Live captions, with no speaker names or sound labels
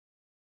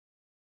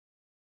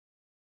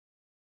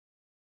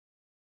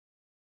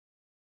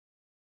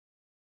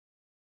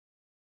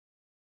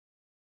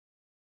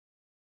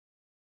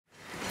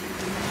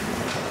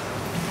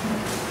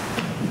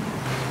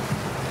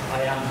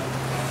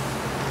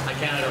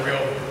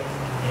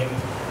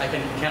I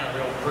can count a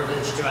real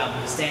privilege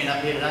to stand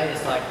up here today.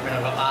 It's like when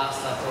I got asked,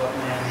 I thought,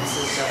 man, this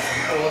is just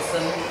an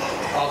awesome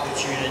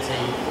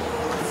opportunity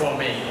for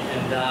me.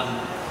 And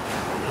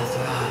I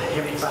thought,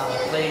 Heavenly Father,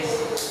 please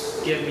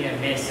give me a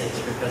message,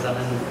 because I'm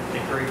in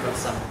a group of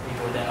some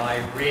people that I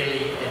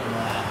really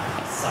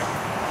admire.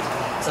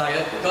 So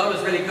God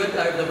was really good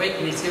over the week,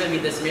 and He's given me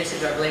this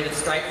message. I believe it's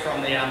straight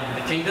from the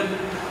kingdom,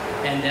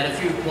 and that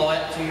if you apply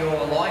it to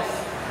your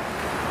life,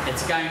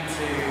 it's going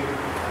to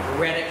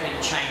radically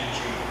change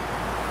you.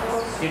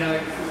 You know,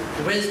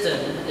 wisdom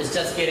is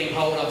just getting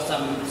hold of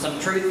some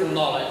truthful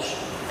knowledge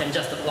and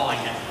just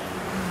applying it.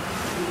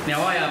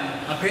 Now,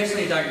 I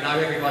personally don't know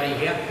everybody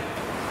here,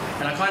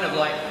 and I kind of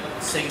like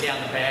sitting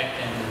down the back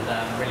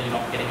and really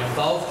not getting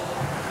involved.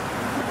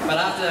 But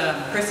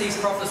after Chrissy's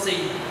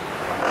prophecy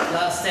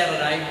last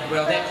Saturday,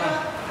 well, that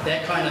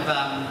kind of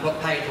what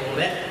paid all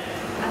that,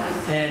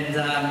 and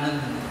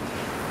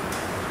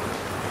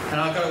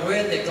I got a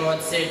word that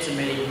God said to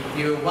me: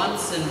 you were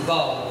once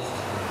involved,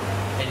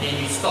 and then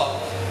you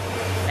stopped,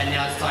 and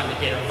now it's time to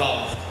get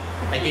involved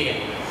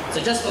again.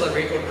 So just for the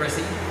record,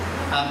 Chrissy,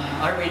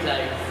 I rent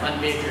a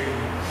one-bedroom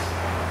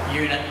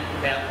unit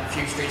about a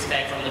few streets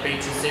back from the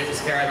beach in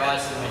Surfers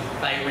Paradise, and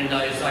my bay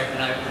windows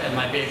open up, and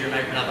my bedroom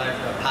open up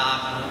over a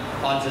park and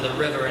onto the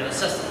river, and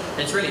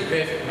it's really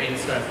perfect. I mean,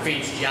 it's got a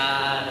fenced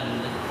yard,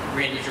 and the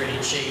rent is really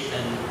cheap,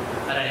 and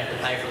I don't have to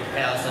pay for the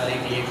power, so I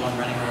leave the aircon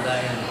running all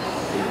day.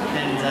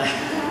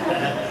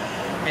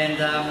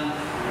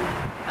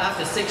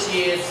 After 6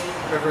 years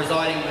of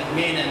residing with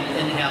men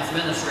in in-house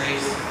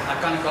ministries, I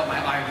kind of got my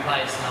own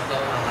place, and I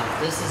thought,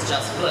 oh, this is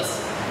just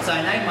bliss. So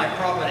I named my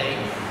property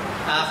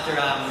after,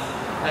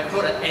 I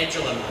called it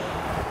Adullam,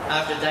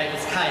 after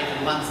David's cave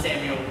in 1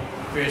 Samuel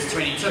verse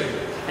 22.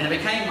 And it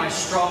became my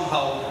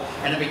stronghold,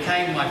 and it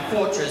became my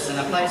fortress, and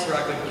a place where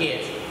I could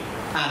get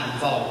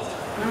uninvolved.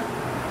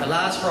 The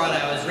last Friday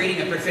I was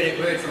reading a prophetic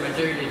word from a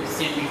dude who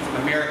sent me from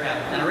America,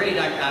 and I really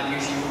don't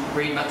usually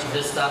read much of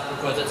his stuff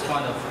because it's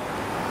kind of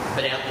a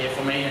bit out there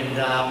for me. And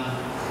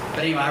but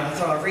anyway, I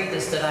thought I'd read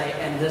this today,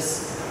 and the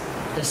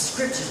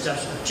scriptures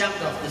just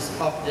jumped off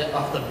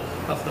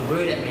the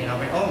word at me, and I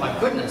went, oh my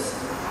goodness.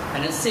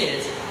 And it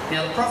says,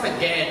 now the prophet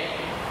Gad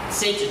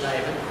said to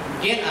David,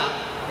 get up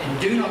and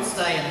do not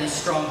stay in this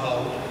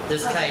stronghold,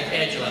 this cave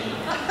Adullam.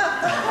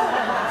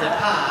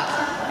 Depart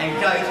and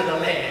go to the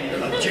land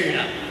of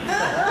Judah.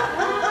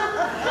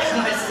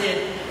 And I said,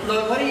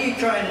 Lord, what are you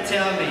trying to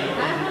tell me?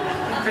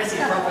 And Chrissy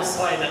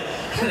prophesied that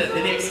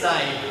the next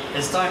day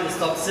it's time to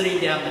stop sitting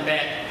down the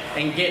back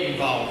and get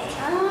involved.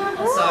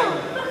 So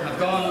I've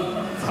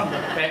gone from the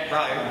back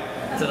row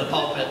to the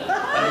pulpit in 1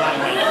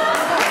 week.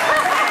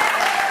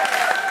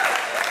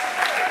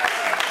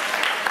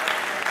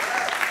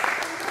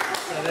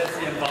 So that's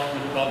the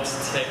involvement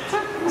Bob's ticked.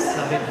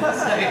 So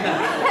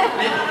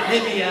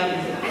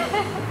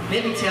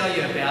let me tell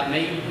you about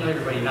me. Not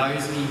everybody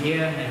knows me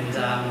here, and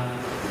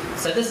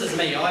so this is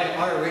me.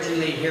 I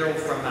originally hail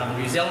from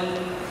New Zealand,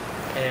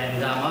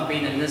 and I've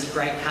been in this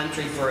great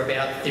country for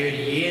about 30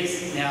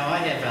 years. Now I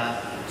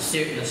have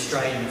certain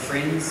Australian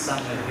friends, some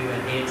of who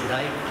are here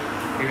today,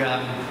 who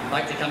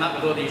like to come up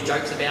with all these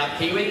jokes about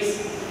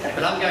Kiwis.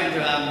 But I'm going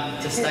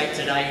to state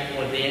today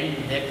for them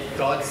that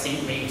God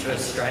sent me to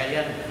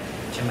Australia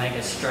to make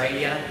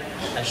Australia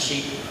a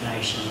sheep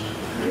nation.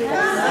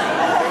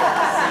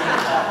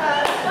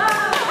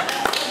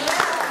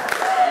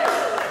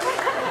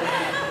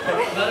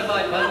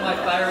 One of my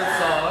favourite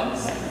songs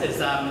is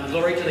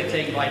Glory to the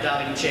King by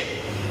Darling Chick.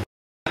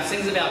 It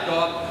sings about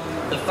God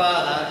the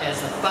Father as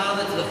the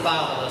father to the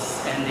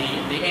fatherless, and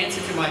the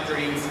answer to my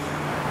dreams: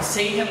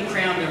 see him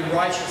crowned in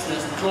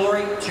righteousness,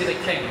 glory to the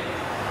King.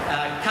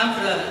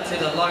 Comforter to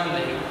the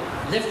lonely,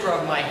 lifter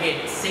of my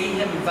head, see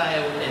him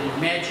veiled in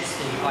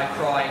majesty, I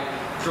cry,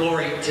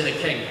 glory to the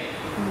King.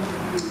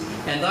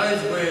 And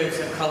those words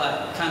are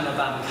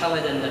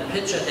coloured in the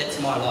picture that's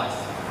my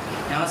life.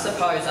 Now I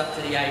suppose up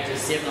to the age of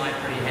 7 I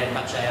pretty had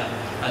much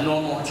a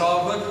normal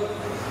childhood.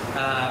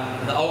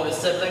 The older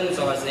siblings,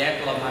 I was the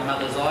apple of my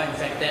mother's eye. In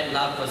fact, that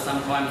love was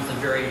sometimes the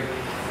very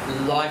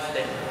life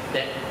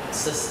that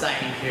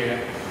sustained her.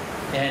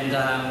 And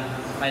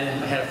I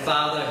had a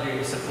father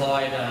who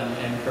supplied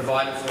and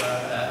provided for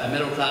a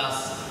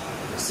middle-class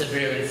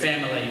suburban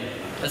family.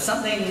 But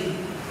something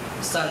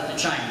started to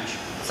change.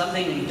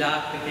 Something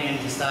dark began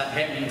to start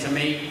happening to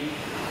me.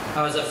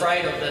 I was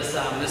afraid of this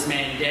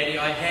man, Daddy.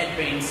 I had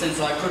been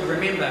since I could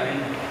remember, and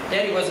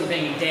Daddy wasn't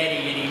being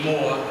Daddy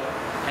anymore,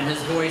 and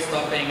his boy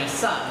stopped being a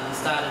son and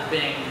started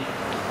being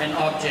an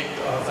object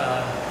of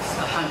a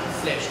hunk of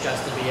flesh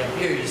just to be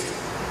abused.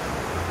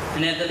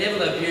 And at the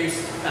level of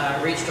abuse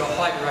reached a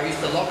height where I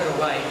used to lock it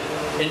away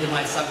into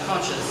my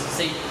subconscious.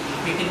 See,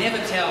 you can never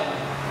tell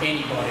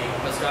anybody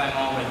what's going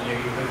on with you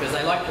because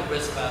they like to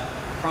whisper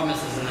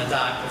promises in the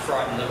dark to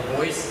frighten little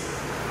boys.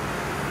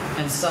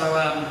 And so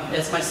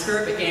as my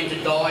spirit began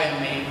to die in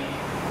me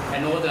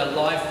and all the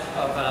life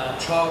of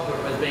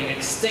childhood was being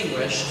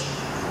extinguished,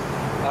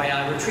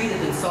 I retreated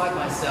inside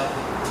myself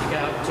to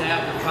help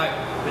cope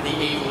with the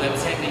evil that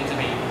was happening to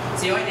me.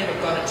 See, I never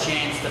got a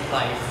chance to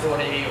play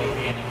footy or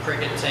be in a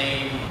cricket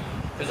team,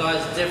 because I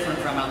was different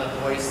from other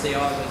boys. See, I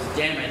was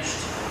damaged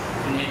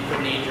and then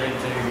couldn't enter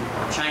into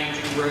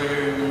changing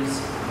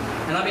rooms.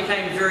 And I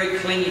became very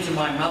clingy to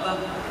my mother.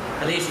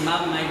 At least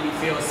Mum made me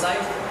feel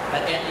safe,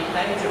 but at the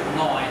age of 9,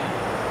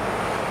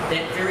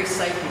 that very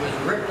safety was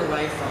ripped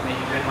away from me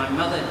when my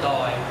mother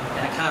died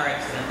in a car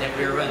accident that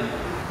we were in.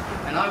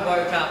 And I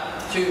woke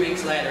up 2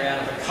 weeks later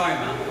out of a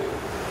coma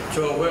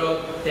to a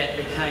world that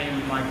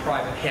became my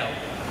private hell.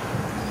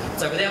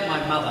 So without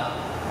my mother,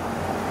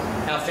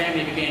 our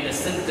family began to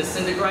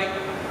disintegrate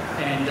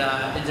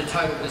and into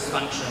total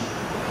dysfunction.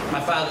 My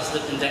father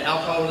slipped into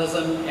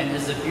alcoholism and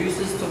his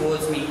abuses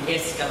towards me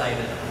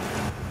escalated.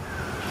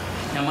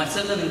 Now my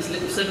siblings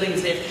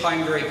left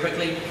home very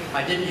quickly.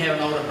 I didn't have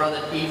an older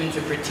brother even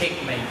to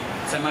protect me.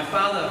 So my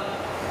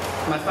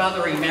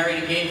father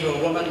remarried again to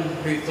a woman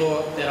who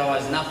thought that I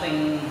was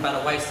nothing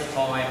but a waste of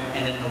time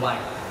and in the way.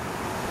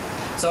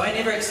 So I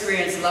never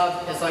experienced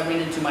love as I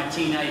went into my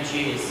teenage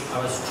years.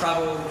 I was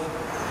troubled,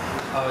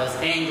 I was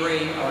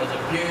angry, I was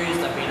abused,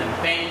 I've been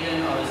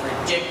abandoned, I was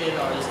rejected,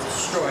 I was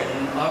destroyed,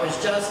 and I was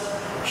just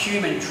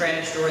human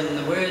trash, or in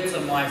the words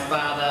of my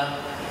father,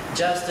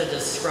 just a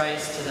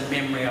disgrace to the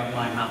memory of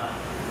my mother.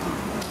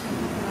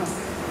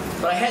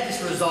 But I had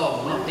this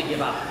resolve not to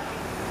give up.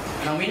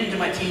 And I went into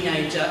my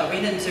teenager,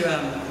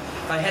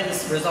 I had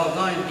this resolve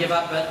not to give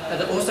up,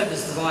 but also to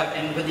survive.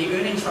 And with the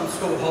earnings from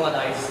school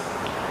holidays,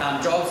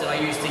 jobs that I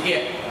used to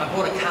get, I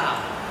bought a car.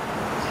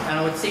 And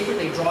I would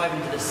secretly drive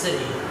into the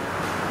city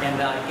and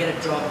get a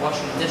job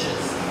washing dishes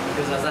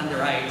because I was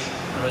underage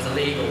and it was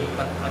illegal,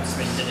 but I just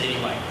went and did it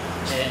anyway.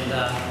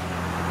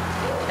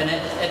 And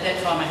at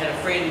that time I had a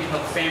friend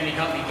of family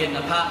help me get an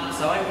apartment,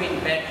 so I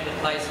went back to the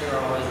place where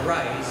I was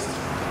raised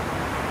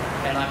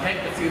and I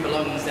packed a few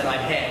belongings that I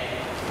had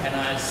and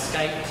I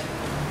escaped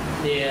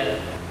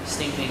their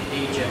stinking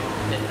Egypt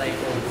that they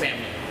called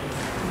family.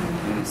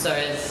 So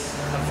as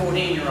a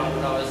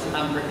 14-year-old I was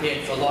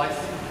unprepared for life,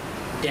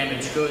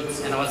 damaged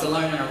goods, and I was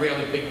alone in a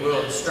really big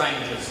world of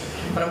strangers.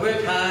 But I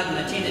worked hard and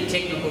attended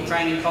technical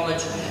training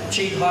college,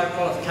 achieved high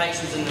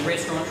qualifications in the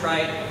restaurant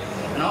trade,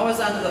 and I was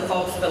under the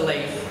false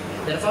belief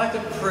that if I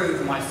could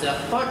prove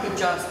myself, if I could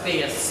just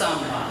be a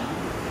someone,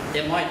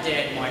 that my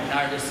dad might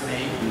notice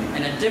me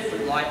in a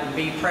different light and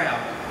be proud.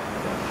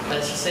 But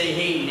as you see,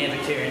 he never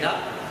turned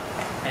up,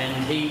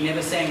 and he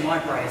never sang my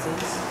praises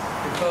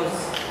because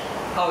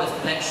I was the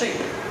black sheep.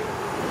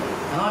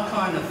 And I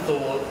kind of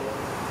thought,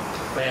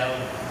 well,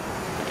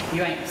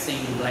 you ain't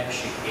seen black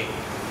sheep yet.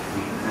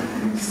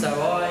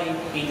 So I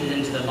entered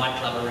into the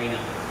nightclub arena.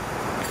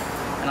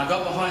 And I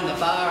got behind the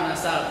bar and I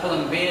started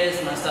pulling beers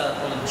and I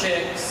started pulling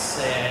chicks,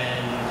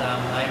 and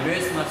I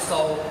immersed my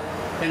soul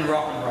in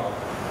rock and roll.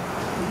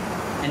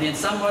 And then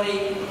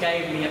somebody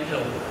gave me a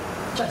pill,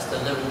 just a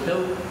little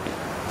pill,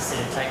 said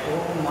it'd take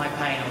all my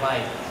pain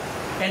away.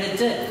 And it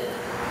did,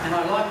 and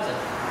I liked it.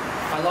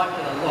 I liked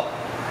it a lot.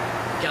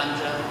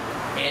 Ganja,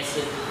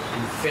 acid,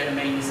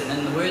 amphetamines, and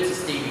in the words of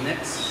Stevie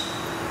Nicks,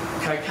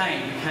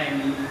 cocaine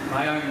became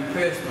my own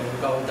personal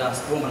gold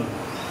dust woman.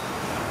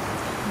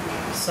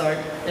 So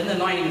in the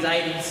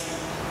 1980s,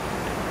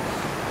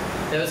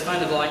 it was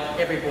kind of like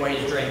every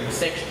boy's dream,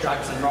 sex,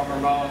 drugs and rock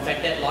and roll. In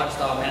fact, that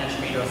lifestyle managed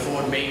me to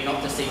afford me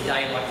not to see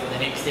daylight for the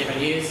next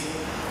 7 years.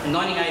 In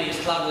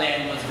 1980s,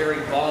 Clubland was very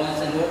violent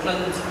in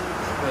Auckland.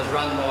 It was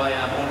run by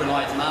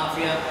organised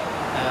mafia,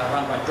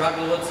 run by drug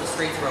lords. The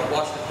streets were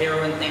awash with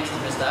heroin thanks to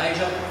Mr.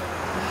 Asia.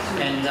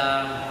 And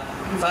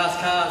fast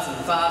cars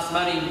and fast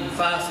money and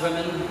fast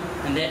women,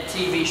 and that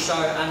TV show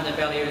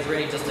Underbelly was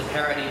really just a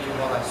parody to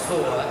what I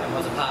saw and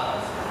was a part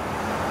of.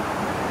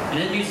 And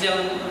in New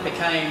Zealand it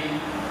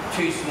became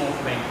too small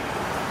for me,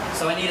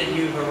 so I needed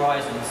new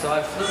horizons. So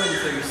I flew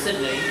into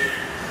Sydney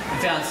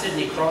and found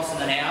Sydney Cross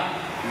in an hour,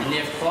 and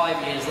left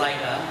 5 years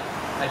later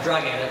a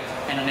drug addict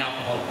and an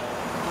alcoholic.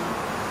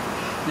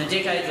 In the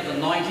decades of the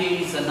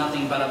 90s are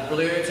nothing but a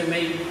blur to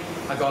me.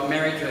 I got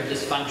married to a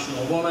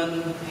dysfunctional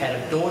woman, had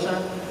a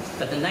daughter,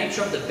 but the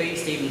nature of the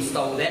beast even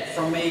stole that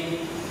from me.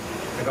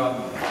 I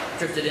got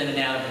drifted in and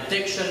out of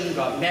addiction,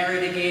 got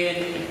married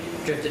again,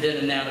 drifted in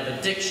and out of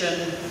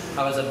addiction.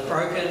 I was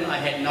broken, I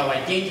had no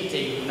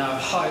identity, no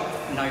hope,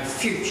 no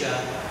future,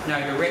 no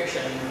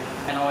direction,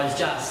 and I was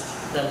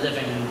just the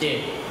living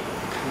dead.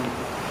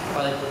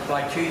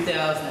 By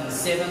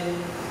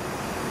 2007,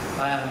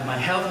 my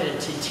health had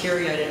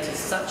deteriorated to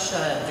such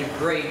a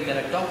degree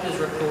that a doctor's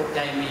report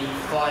gave me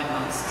 5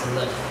 months to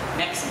live,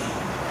 maximum.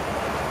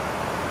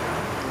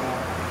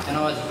 And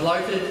I was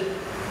bloated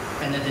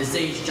and a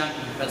disease junkie,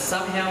 but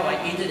somehow I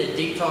entered a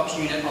detox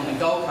unit on the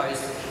Gold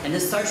Coast, and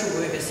this social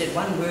worker said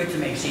one word to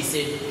me. She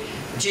said,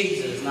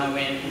 Jesus, and I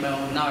went, well,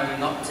 no,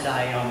 not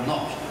today, I'm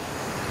not.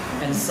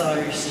 And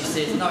so she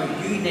says, no,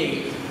 you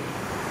need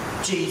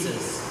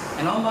Jesus.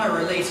 And on my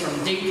release from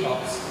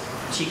detox,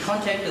 she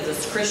contacted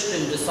this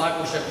Christian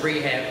discipleship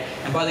rehab,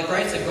 and by the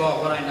grace of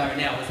God, what I know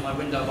now is my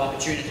window of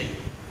opportunity.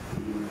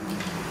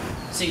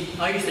 See,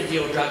 I used to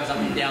deal drugs up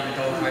and down the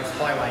Gold Coast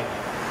Highway,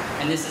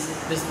 and there's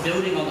this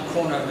building on the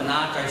corner of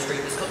Monaco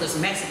Street that's got this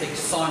massive big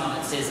sign on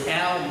it that says,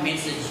 "Our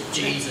message,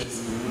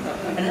 Jesus."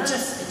 And it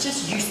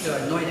just used to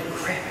annoy the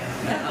crap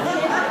out of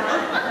me.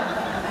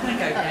 I'm going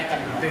to go back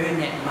and burn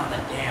that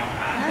mother down.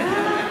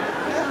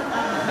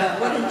 But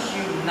wouldn't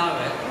you know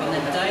it, on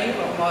the day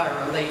of my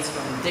release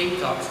from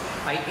detox,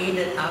 I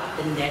ended up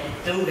in that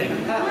building.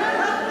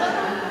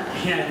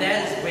 You know,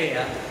 that is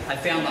where I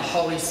found the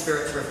Holy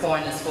Spirit's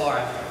refiner's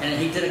fire, and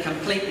He did a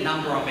complete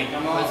number on me.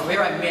 It was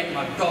where I met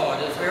my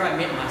God, it was where I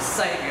met my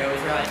Saviour, it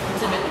was where I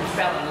intimately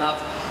fell in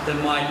love with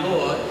my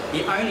Lord.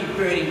 The only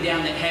burning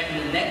down that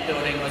happened in that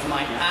building was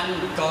my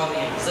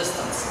ungodly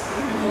existence.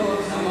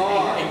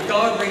 And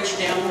God reached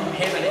down from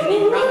heaven and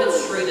He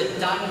rummaged through the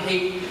dung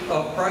heap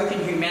of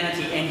broken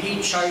humanity, and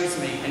He chose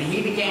me, and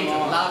He began to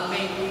love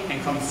me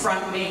and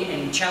confront me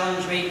and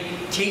challenge me,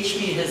 teach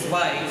me His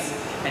ways,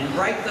 and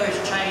break those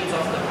chains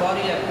off the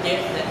body of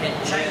death that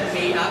had chained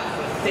me up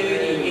for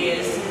 30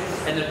 years.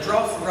 And the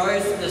dross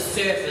rose to the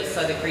surface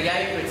so the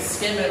Creator could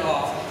skim it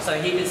off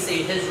so He could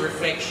see His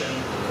reflection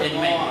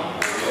in me.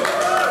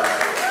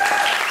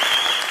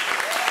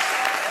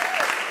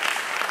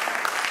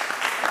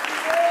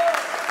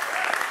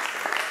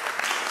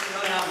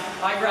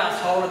 I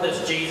grasped hold of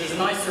this Jesus,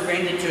 and I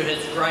surrendered to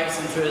His grace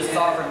and to His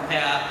sovereign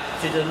power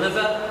to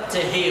deliver, to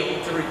heal,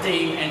 to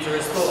redeem, and to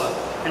restore.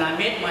 And I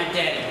met my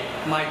daddy,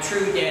 my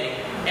true daddy,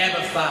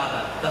 Abba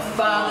Father, the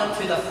father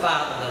to the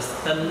fatherless,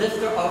 the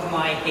lifter of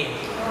my head,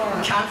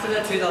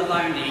 comforter to the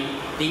lonely,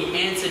 the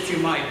answer to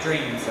my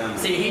dreams.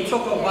 See, He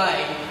took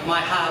away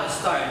my heart of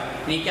stone,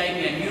 and He gave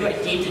me a new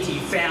identity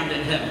found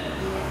in Him.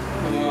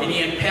 And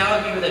He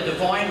empowered me with a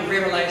divine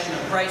revelation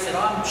of grace that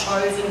I'm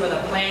chosen with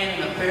a plan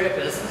and a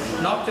purpose,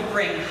 not to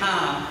bring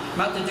harm,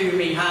 not to do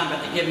me harm,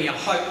 but to give me a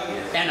hope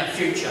and a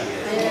future.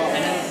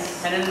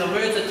 And in the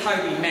words of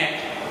Toby Mack,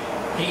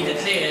 he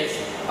declares,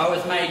 I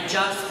was made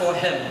just for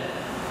Him,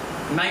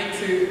 made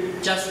to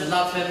just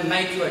love Him,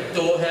 made to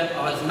adore Him.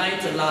 I was made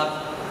to love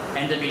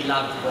and to be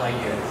loved by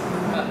You.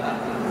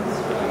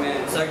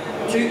 So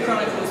 2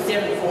 Chronicles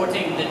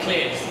 7:14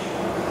 declares,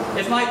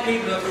 if my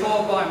people are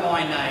called by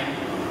my name,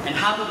 and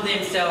humble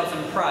themselves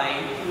and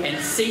pray, and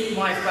seek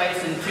my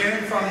face and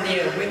turn from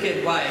their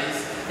wicked ways,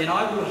 then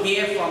I will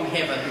hear from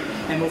heaven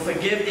and will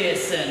forgive their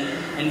sin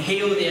and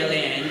heal their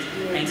land.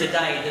 And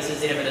today this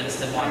is evidence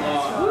in my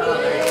life.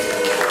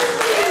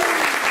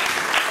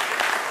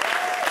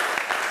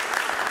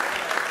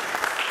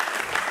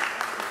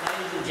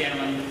 Ladies and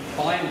gentlemen,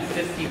 I am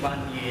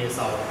 51 years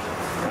old.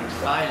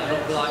 I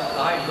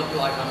look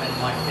like I'm in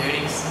my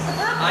 30s.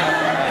 I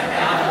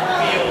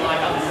feel like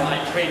I'm in my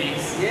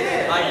 20s.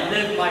 I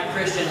live my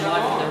Christian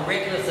life with the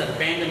reckless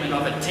abandonment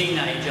of a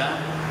teenager,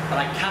 but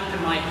I come to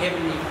my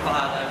Heavenly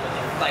Father with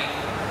the faith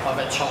of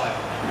a child.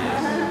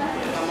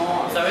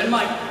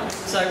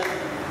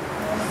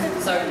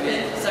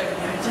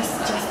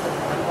 Just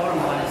the bottom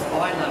line is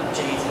I love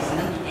Jesus, and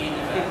in the end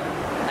of it,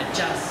 I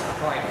just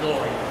cry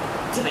glory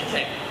to the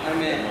King.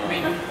 Amen. I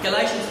mean,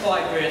 Galatians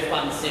 5 verse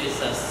 1 says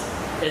this.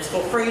 It's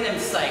for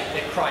freedom's sake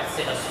that Christ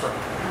set us free.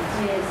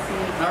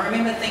 And I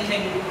remember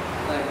thinking,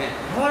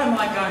 what am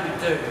I going to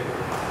do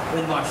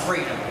with my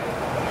freedom?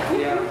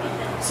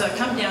 So it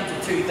comes down to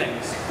 2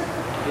 things.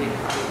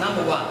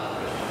 Number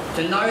 1,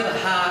 to know the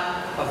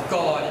heart of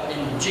God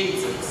in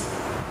Jesus.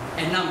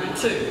 And number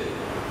 2,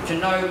 to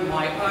know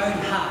my own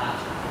heart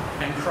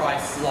in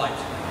Christ's light.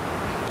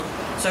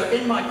 So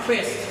in my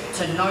quest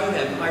to know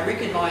Him, I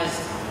recognised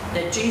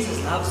that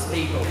Jesus loves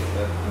people.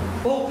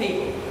 All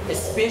people,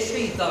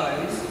 especially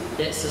those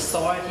that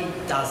society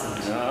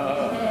doesn't.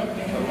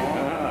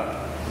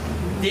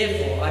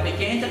 Therefore, I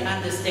began to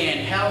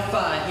understand how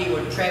far He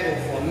would travel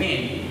for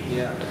men,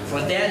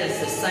 for that is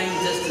the same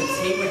distance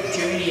He would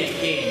journey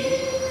again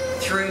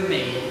through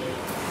me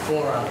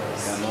for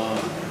others. Come on.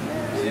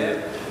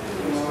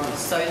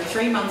 So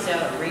 3 months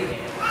out of rehab,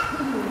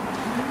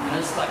 and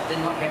it's like did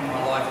not have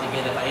my life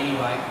together, but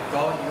anyway,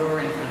 God, You're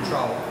in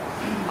control.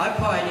 I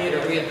pioneered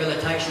a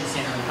rehabilitation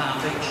centre in Palm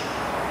Beach.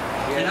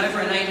 And over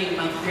an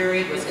 18-month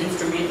period was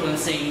instrumental in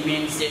seeing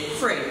men set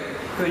free,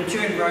 who in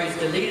turn rose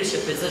to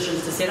leadership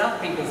positions to set other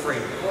people free.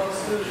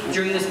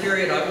 During this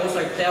period, I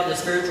also ploughed the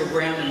spiritual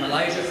ground in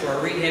Malaysia for a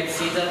rehab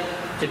centre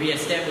to be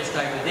established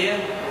over there.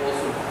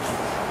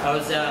 I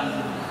was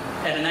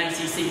at an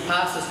ACC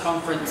pastors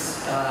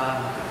conference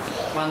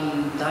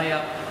one day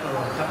up,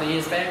 a couple of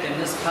years back, and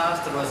this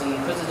pastor was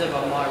inquisitive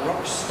of my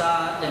rock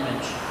star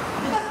image.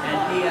 And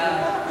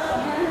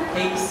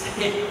he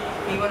said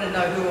he wanted to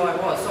know who I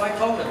was, so I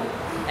told him.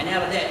 And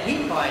out of that,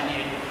 he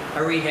pioneered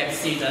a rehab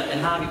centre in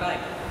Harvey Bay.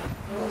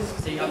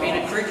 See, I've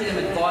been a curriculum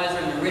advisor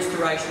in the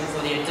restoration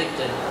for the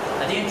addicted.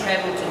 I then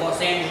travelled to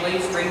Los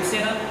Angeles Dream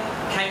Centre,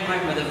 came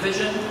home with a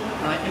vision,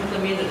 and I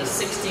implemented a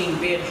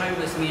 16-bed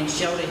homeless men's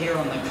shelter here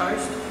on the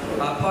coast.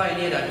 I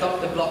pioneered a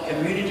Dr. Block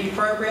community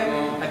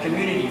program, a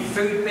community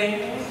food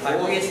bank. I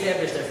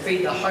re-established a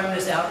Feed the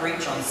Homeless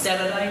outreach on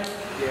Saturday.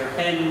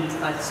 And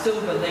I still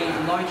believe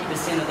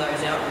 90% of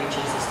those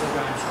outreaches are still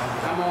going strong.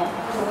 Come on.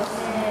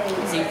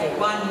 See, for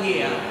 1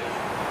 year,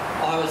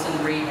 I was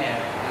in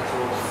rehab.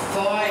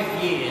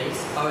 5 years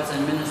I was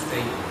in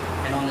ministry,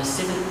 and on the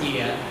 7th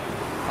year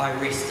I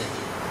rested.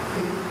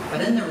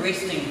 But in the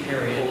resting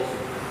period,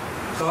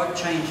 God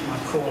changed my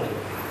calling.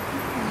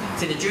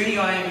 See, the journey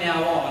I am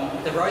now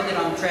on, the road that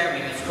I'm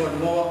travelling, is called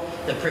more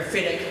the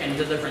prophetic and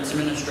deliverance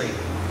ministry.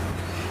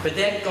 But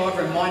that God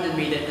reminded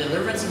me that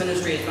deliverance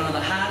ministry is one of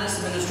the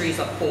hardest ministries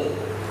of all.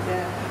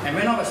 Yeah. And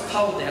when I was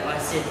told that, I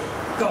said,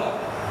 God,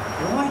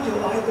 why do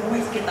I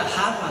always get the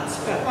hard ones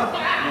for?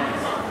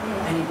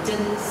 And he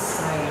didn't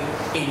say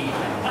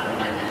anything.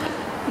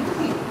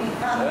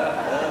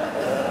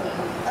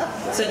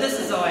 So this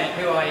is who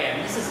I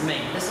am. This is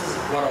me. This is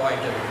what I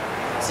do.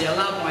 See, I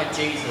love my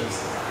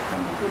Jesus.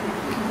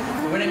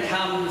 When it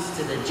comes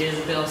to the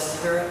Jezebel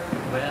spirit,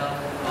 well,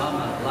 I'm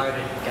a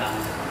loaded gun.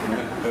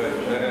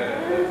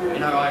 You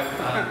know, I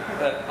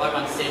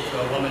once said to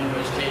a woman who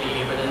was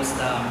clearly evidenced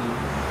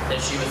that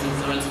she was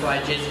influenced by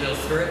a Jezebel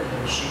spirit,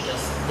 and she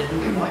just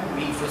didn't like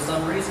me for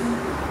some reason.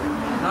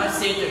 And I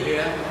said to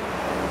her,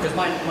 because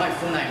my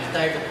full name is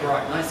David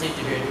Bright, and I said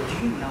to her,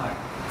 do you know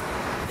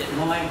that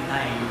my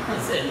name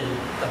is in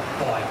the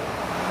Bible?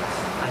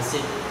 I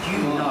said, do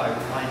you know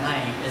my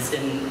name is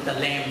in the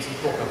Lamb's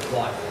Book of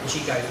Life? And she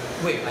goes,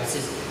 where? I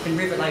says, in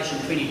Revelation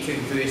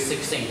 22 verse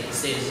 16 it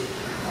says,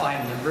 I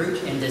am the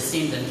root and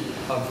descendant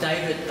of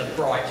David the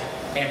Bright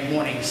and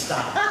Morning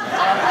Star.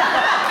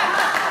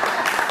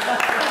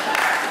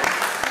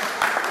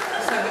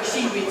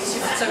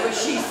 So what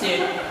she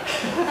said,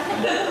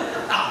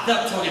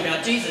 they're talking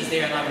about Jesus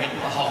there, and I went,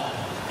 oh.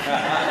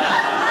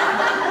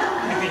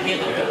 You could hear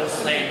the door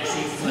slam,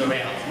 she flew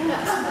out.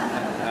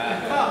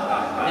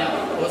 Now,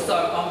 also,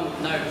 I'm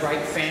no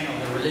great fan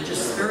of the religious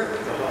spirit.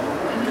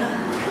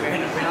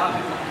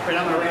 When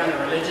I'm around the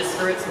religious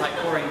spirits, like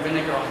pouring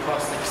vinegar on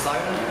caustic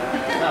soda,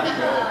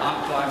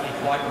 I'm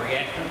quite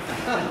reactive.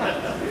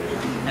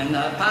 And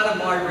part of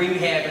my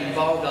rehab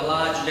involved a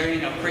large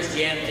learning of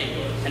Christianity,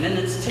 and in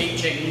its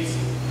teachings,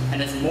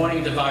 and its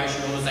morning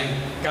devotionals,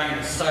 and going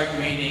to soap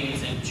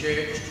meetings and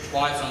church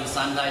twice on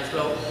Sundays.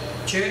 Well,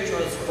 church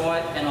was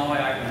quite an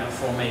eye-opener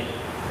for me.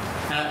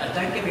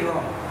 Don't get me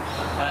wrong,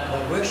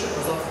 the worship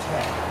was off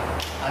track.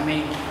 I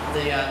mean,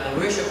 the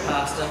worship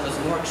pastor was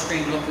more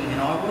extreme looking than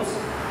I was,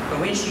 but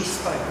when she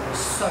spoke, it was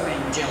so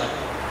angelic.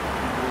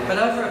 But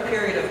over a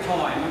period of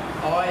time,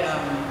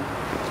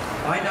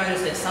 I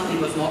noticed that something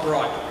was not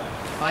right.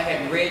 I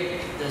had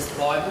read this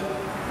Bible,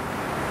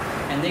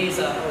 and these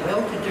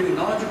well-to-do,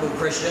 knowledgeable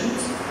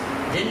Christians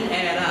didn't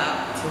add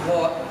up to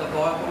what the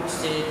Bible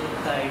said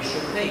they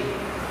should be.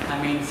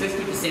 I mean,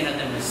 50% of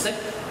them are sick,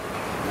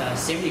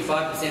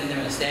 75% of them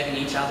are stabbing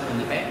each other in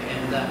the back,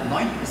 and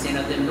 90%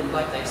 of them look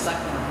like they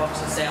sucked on a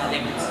box of sour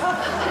lemons.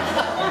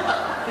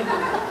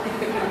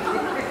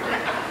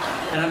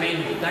 And I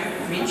mean,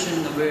 don't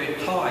mention the word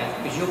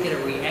tithe, because you'll get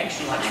a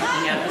reaction like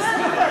something out of this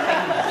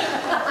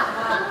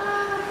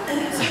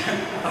So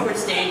I would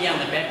stand down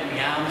the back with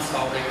my arms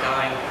folded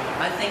going,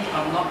 I think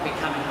I'm not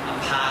becoming a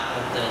part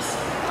of this.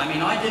 I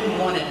mean, I didn't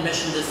want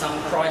admission to some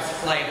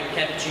Christ-flavoured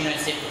cappuccino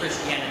set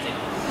Christianity.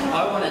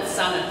 I wanted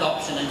son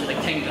adoption into the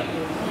kingdom.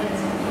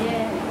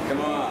 Yeah.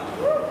 Come on.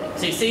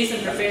 See,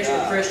 seasoned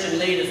professional Christian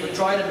leaders would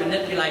try to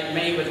manipulate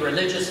me with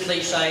religious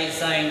cliches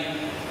saying,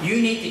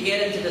 you need to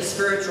get into the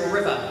spiritual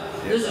river.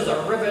 This is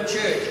a river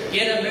church.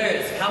 Get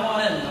immersed. Come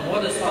on in. The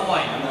water's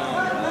fine.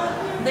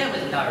 There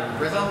was no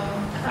river.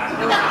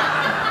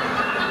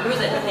 It was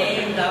a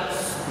dammed up,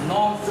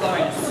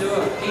 non-flowing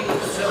sewer of people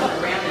swimming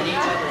around in each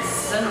other's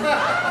sin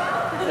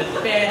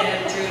with bad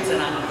attitudes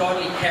and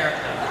ungodly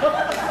character.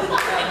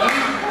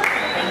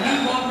 And you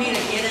want me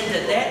to get into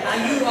that? Are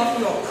you off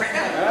your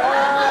cracker?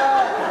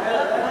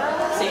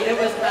 See, it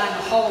was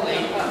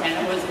unholy, and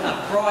it was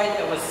a bride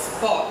that was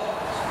spot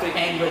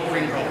and with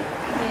wrinkle.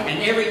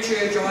 And every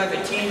church I've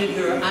attended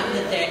who are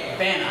under that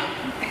banner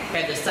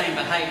had the same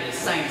behaviour, the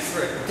same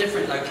spirit,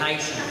 different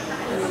location.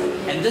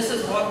 And this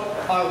is what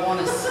I want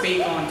to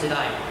speak on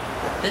today.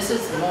 This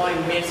is my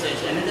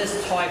message, and it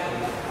is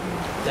titled,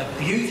 The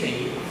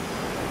Beauty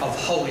of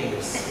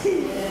Holiness.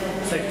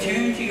 So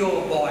turn to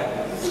your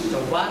Bible to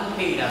 1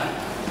 Peter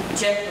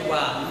chapter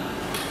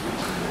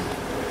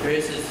 1,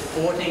 verses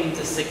 14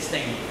 to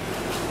 16.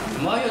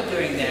 And while you're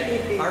doing that,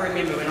 I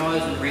remember when I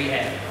was in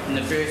rehab, in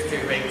the first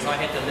 2 weeks, I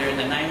had to learn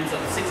the names of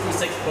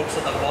 66 books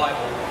of the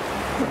Bible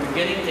from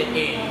beginning to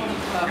end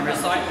and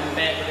recite them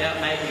back without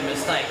making a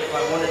mistake if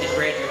I wanted to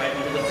graduate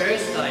into the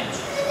first stage,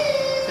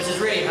 which is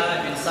really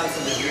hard when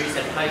substance abuse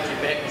had paid you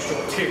back with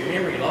short-term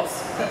memory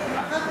loss.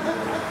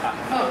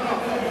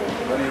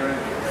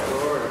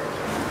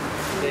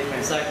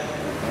 So,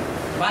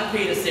 1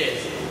 Peter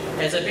says,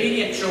 as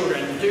obedient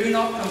children, do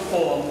not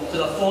conform to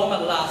the former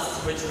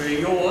lusts which were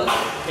yours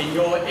in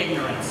your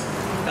ignorance,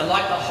 but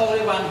like the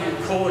Holy One who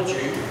called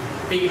you,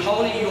 be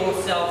holy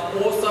yourself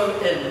also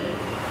in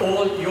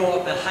all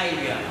your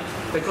behaviour,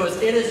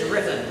 because it is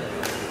written,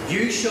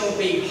 you shall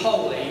be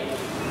holy,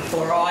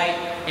 for I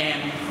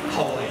am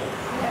holy.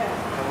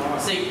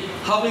 See,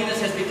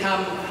 holiness has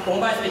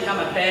almost become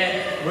a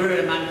bad word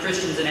among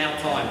Christians in our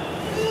time.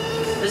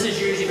 This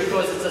is usually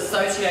because it's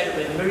associated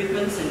with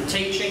movements and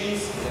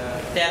teachings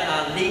that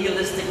are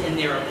legalistic in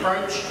their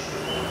approach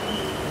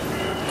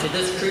to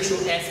this crucial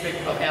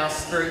aspect of our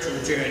spiritual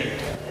journey.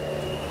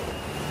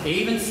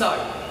 Even so,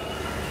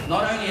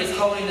 not only is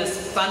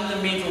holiness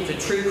fundamental to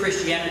true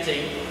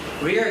Christianity,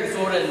 we are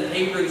exhorted in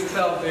Hebrews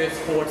 12 verse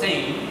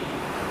 14 to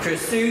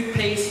pursue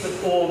peace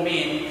with all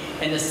men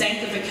and the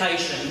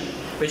sanctification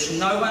which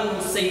no one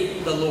will see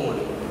the Lord.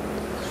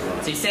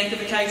 See,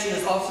 sanctification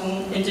is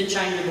often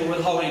interchangeable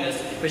with holiness,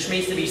 which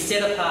means to be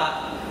set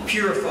apart,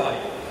 purified.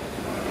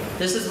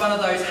 This is one of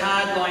those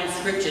hard-line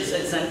scriptures.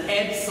 It's an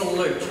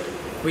absolute.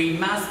 We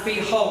must be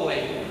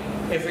holy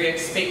if we're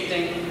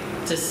expecting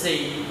to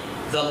see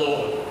the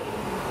Lord.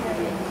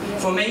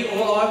 For me,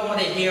 all I want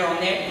to hear on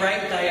that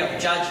great day of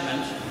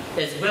judgment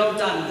is, "Well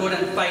done, good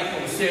and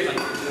faithful servant.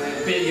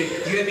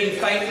 You have been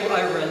faithful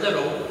over a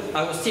little.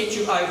 I will set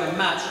you over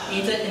much.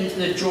 Enter into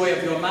the joy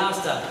of your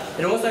master."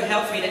 It also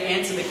helps me to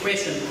answer the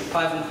question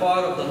I've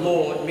inquired of the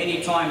Lord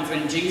many times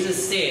when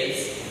Jesus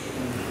says,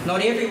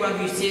 "Not everyone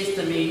who says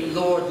to me,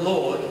 'Lord,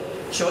 Lord,'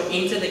 shall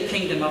enter the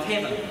kingdom of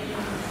heaven,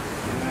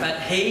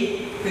 but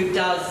he who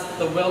does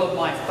the will of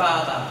my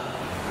Father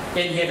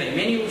in heaven.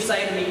 Many will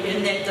say to me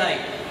in that day,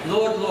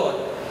 'Lord, Lord,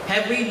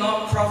 have we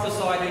not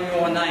prophesied in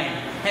your name?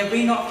 Have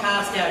we not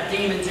cast out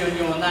demons in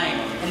your name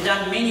and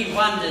done many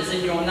wonders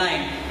in your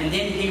name?' And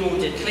then he will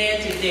declare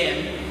to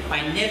them,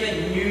 'I never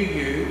knew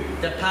you.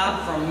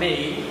 Depart from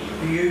me,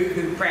 you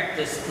who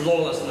practice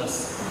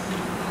lawlessness.'"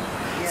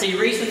 See,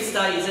 recent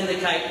studies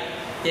indicate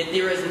that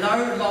there is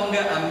no longer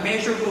a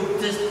measurable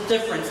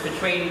difference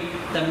between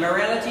the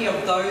morality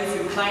of those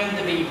who claim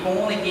to be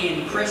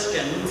born-again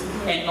Christians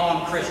and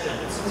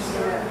non-Christians.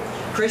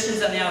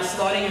 Christians are now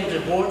sliding into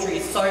debauchery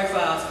so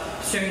fast,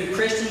 soon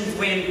Christians,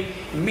 when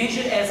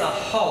measured as a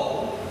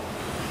whole,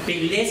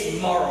 be less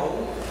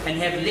moral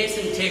and have less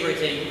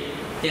integrity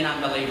than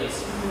unbelievers.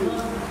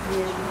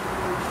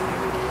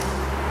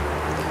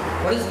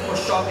 What is more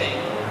shocking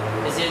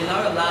is there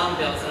are no alarm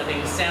bells that are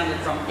being sounded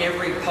from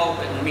every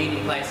pulpit and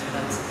meeting place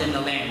in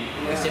the land,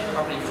 except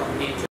probably from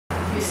here to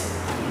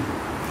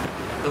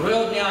the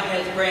world now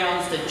has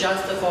grounds to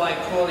justify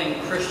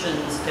calling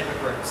Christians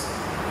hypocrites.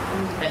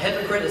 A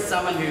hypocrite is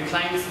someone who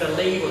claims to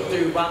believe or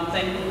do one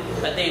thing,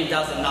 but then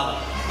does another.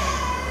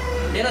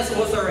 Let us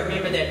also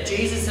remember that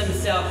Jesus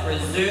himself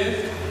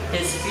reserved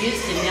his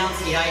fierce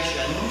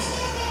denunciations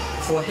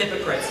for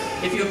hypocrites.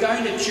 If you're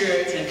going to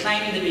church and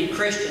claiming to be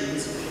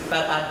Christians,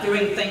 but are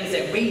doing things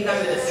that we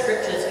know the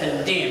scriptures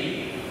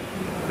condemn,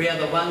 we are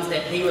the ones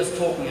that he was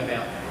talking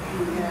about.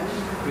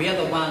 We are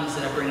the ones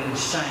that are bringing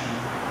shame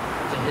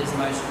to his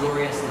most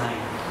glorious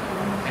name.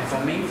 And for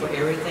me, for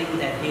everything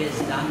that he has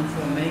done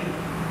for me,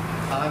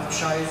 I've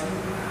chosen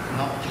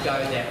not to go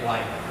that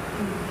way.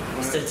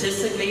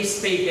 Statistically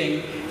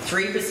speaking,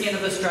 3%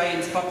 of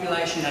Australians'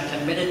 population are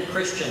committed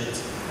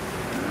Christians.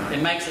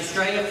 It makes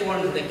Australia fall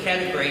into the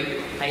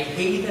category a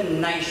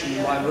heathen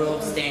nation by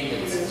world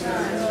standards.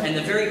 And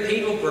the very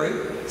people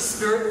group,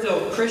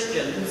 spirit-filled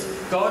Christians,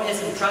 God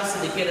has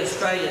entrusted to get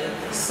Australia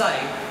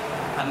saved,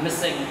 are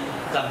missing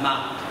the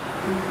mark.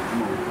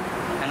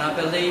 And I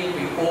believe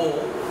we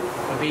all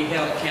will be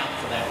held account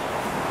for that.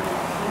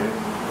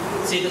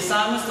 See, the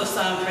psalmist of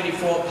Psalm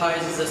 24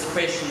 poses this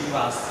question to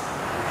us: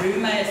 who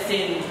may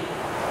ascend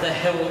the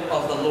hill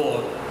of the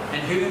Lord,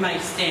 and who may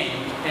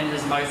stand in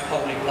his most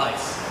holy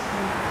place?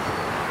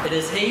 It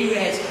is he who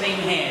has clean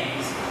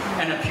hands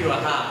and a pure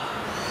heart,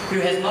 who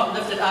has not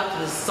lifted up to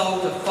the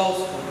soul of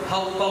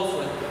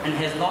falsehood and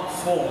has not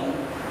sworn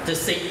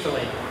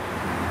deceitfully.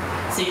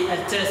 See,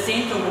 to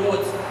ascend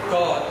towards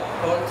God,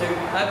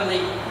 I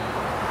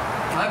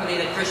believe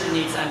that Christian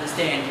needs to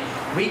understand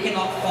we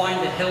cannot find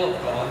the hill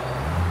of God,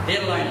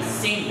 let alone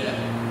ascend it,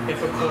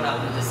 if we're caught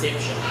up in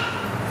deception.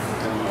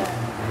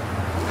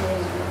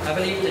 I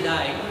believe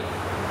today,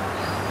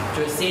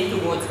 to ascend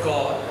towards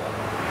God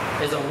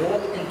is a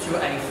walk into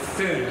a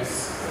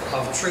furnace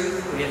of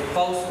truth where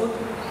falsehood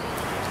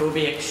will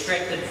be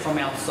extracted from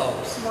our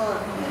souls.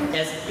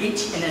 As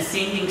each an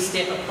ascending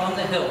step upon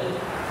the hill,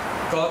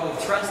 God will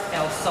thrust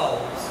our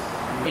souls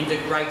into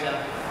greater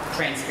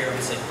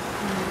transparency.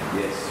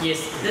 Yes,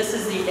 this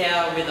is the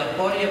hour where the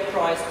body of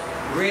Christ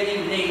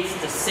really needs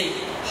to seek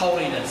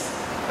holiness.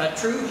 But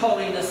true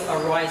holiness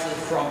arises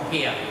from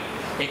here.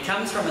 It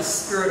comes from a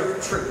spirit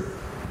of truth,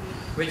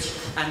 which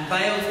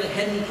unveils the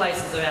hidden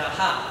places of our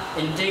heart.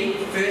 Indeed,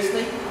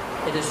 firstly,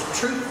 it is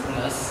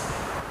truthfulness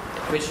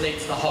which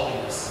leads to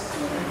holiness.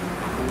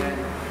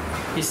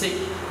 You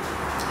see,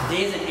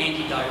 there's an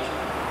antidote,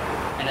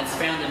 and it's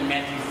found in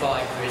Matthew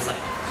 5, verse 8.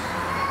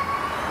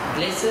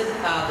 Blessed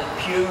are the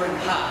pure in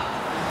heart,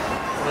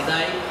 for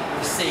they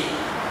will see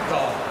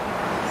God.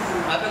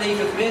 I believe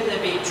if we're to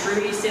be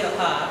truly set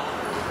apart,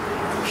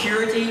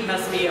 purity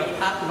must be of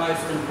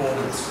utmost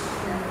importance.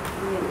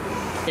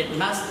 It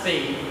must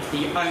be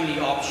the only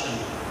option.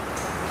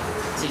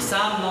 See,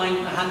 Psalm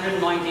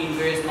 119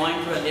 verse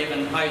 9 to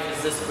 11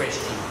 poses this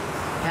question: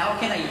 how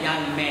can a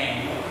young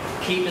man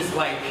keep his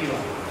way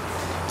pure?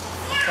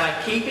 by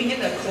keeping it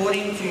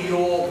according to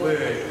your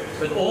word.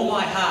 With all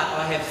my heart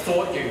I have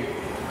sought you.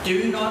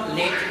 Do not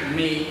let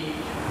me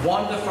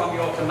wander from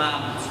your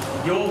commandments.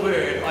 Your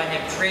word I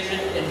have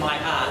treasured in my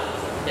heart,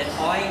 that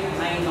I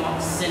may not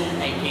sin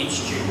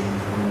against you.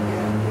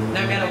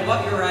 No matter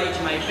what your age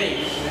may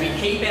be, we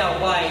keep our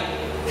way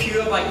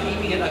pure by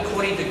keeping it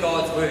according to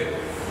God's word.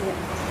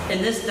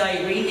 In this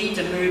day we need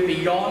to move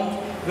beyond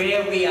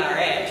where we are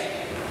at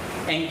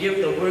and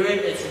give the word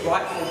its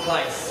rightful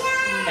place,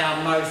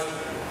 our most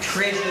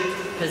treasured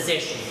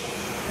possession.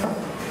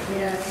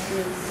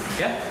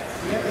 Yeah?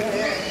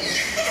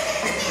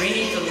 We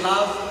need to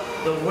love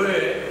the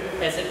word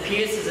as it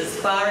pierces as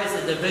far as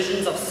the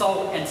divisions of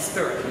soul and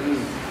spirit.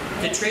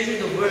 To treasure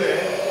the word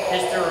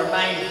is to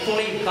remain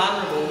fully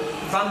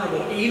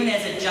vulnerable even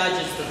as it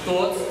judges the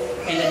thoughts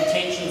and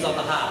intentions of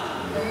the heart.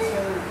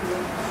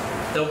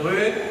 The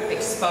word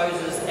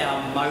exposes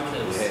our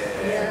motives.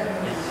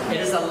 It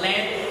is a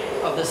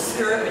lamp of the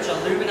spirit which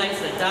illuminates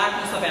the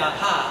darkness of our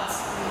hearts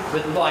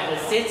with light. It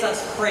sets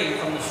us free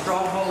from the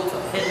strongholds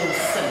of hidden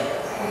sin.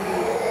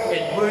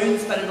 It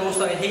wounds, but it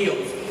also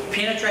heals,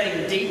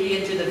 penetrating deeply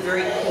into the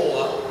very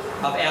core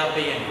of our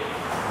being.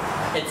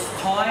 It's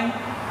time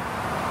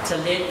to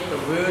let the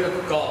word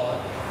of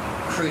God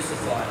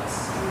crucify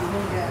us.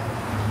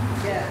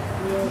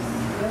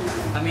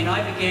 I mean,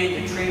 I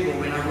began to tremble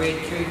when I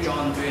read 2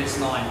 John verse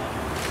 9.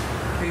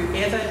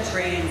 Whoever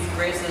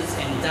transgresses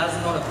and does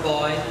not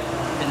abide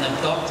in the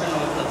doctrine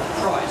of the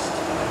Christ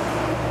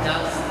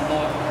does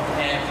not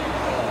have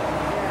God.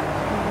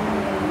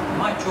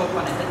 My jaw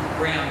kind of hit the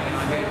ground when I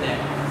heard that.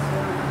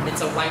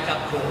 It's a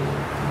wake-up call.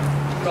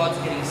 God's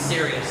getting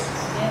serious.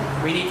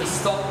 We need to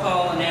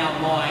stockpile in our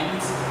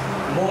minds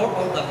more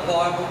of the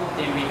Bible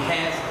than we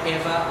have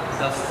ever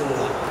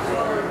before.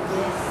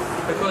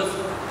 Because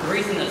the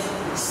reason is,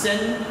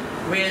 sin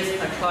wears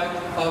a cloak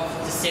of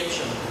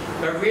deception,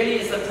 but really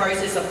is the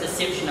process of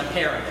deception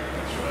apparent.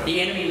 The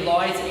enemy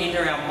lies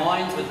enter our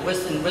minds with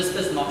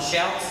whispers, not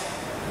shouts,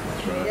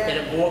 that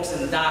it walks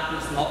in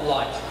darkness, not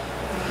light.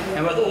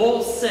 And with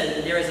all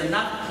sin, there is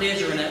enough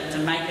pleasure in it to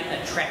make it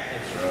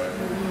attractive.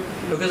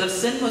 Because if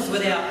sin was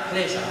without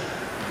pleasure,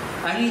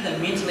 only the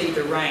mentally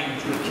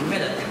deranged would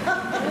commit it.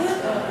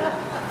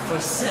 For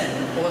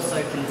sin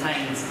also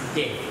contains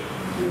death.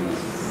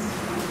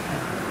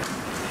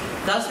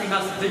 Thus we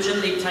must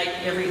vigilantly take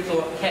every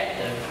thought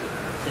captive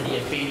to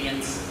the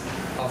obedience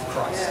of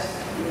Christ.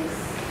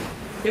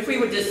 If we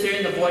would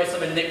discern the voice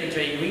of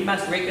iniquity, we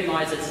must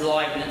recognise its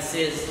lie when it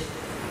says,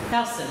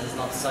 our sin is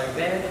not so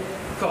bad,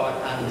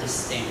 God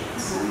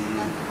understands.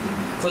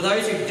 For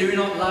those who do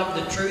not love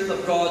the truth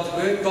of God's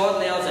word, God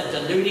allows a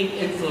deluding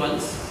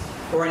influence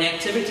or an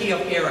activity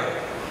of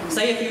error.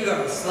 Say if you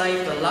are a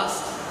slave to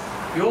lust,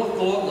 your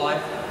thought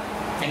life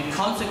and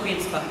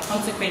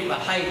consequent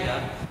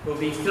behaviour will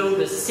be filled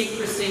with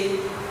secrecy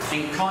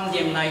and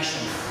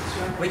condemnation,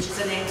 which is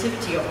an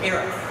activity of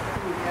error.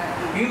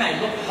 You may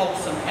look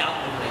wholesome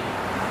outwardly,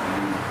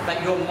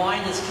 but your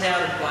mind is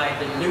clouded by a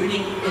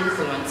deluding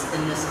influence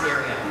in this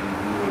area.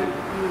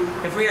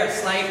 If we are a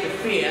slave to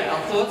fear,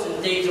 our thoughts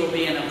and deeds will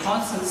be in a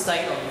constant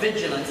state of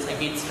vigilance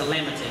against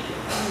calamity.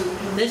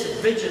 This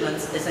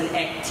vigilance is an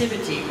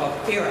activity of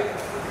error.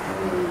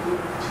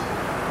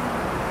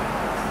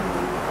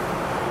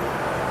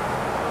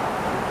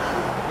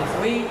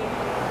 If we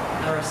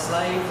are a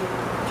slave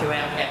to our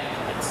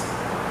appetites,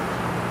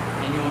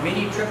 and your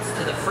many trips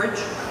to the fridge,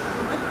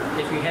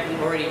 if you haven't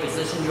already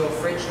positioned your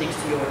fridge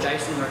next to your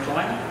Jason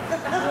recliner,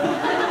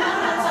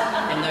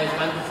 and those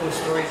wonderful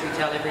stories you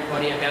tell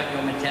everybody about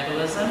your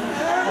metabolism,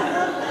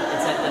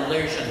 it's a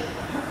delusion.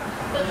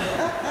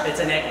 It's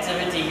an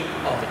activity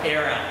of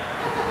error.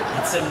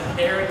 It's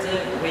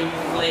imperative we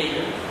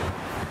flee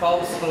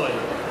falsehood.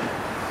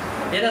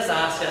 Let us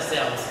ask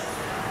ourselves,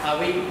 are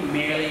we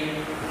merely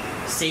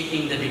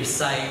seeking to be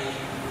saved,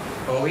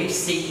 or are we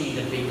seeking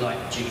to be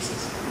like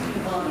Jesus?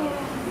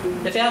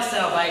 If our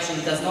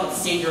salvation does not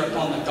centre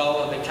upon the goal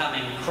of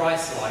becoming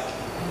Christ-like,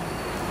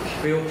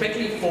 we will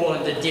quickly fall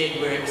into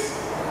dead works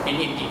and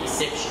empty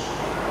deception.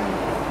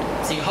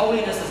 See,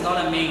 holiness is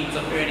not a means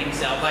of earning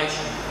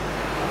salvation.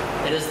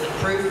 It is the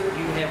proof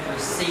you have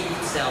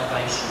received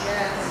salvation.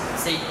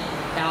 Yes. See,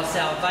 our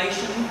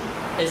salvation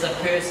is a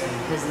person.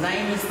 His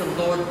name is the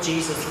Lord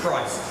Jesus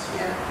Christ.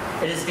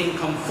 Yeah. It has been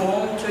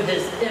conformed to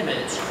his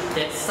image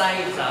that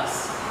saves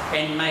us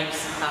and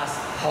makes us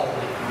holy.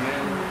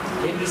 Yeah.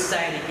 Let me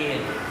say it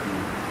again.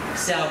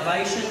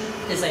 Salvation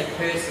is a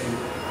person,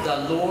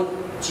 the Lord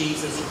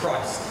Jesus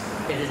Christ.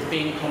 It has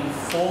been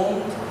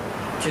conformed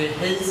to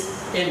his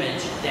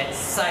image that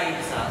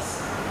saves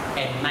us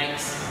and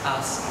makes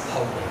us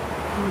holy.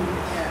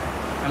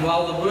 Yeah. And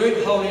while the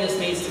word holiness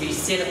means to be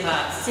set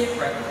apart,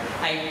 separate,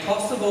 a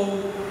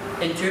possible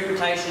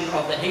interpretation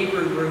of the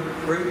Hebrew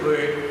root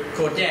word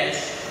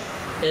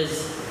kodesh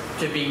is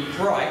to be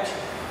bright,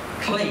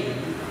 clean,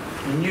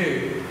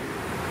 new,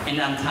 and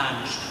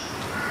untarnished.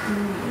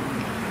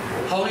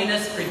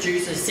 Holiness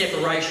produces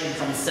separation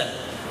from sin.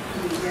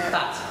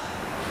 But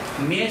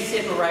mere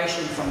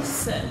separation from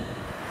sin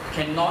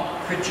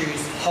cannot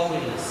produce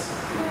holiness.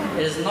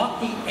 It is not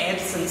the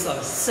absence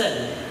of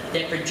sin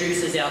that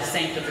produces our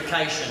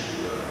sanctification.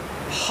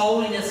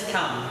 Holiness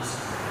comes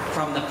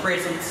from the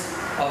presence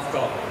of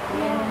God.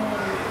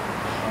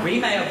 We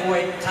may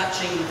avoid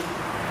touching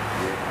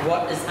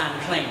what is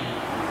unclean,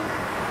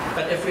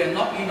 but if we are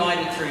not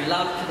united through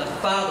love to the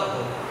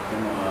fatherhood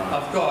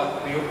of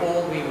God,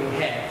 all we will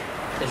have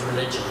is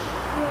religion.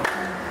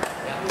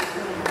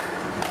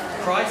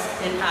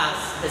 Christ in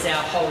us is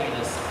our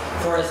holiness.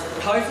 For as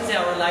close as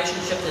our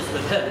relationship is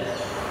with Him,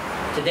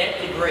 to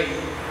that degree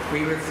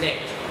we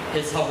reflect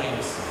His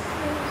holiness.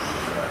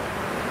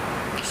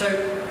 So,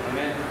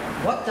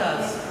 what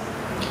does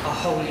a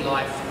holy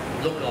life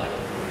look like?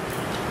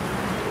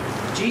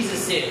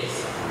 Jesus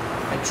says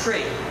a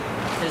tree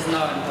is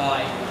known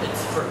by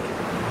its fruit.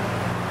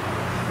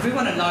 If we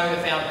want to know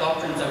if our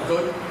doctrines are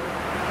good,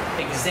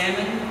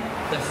 examine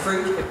the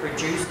fruit it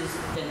produces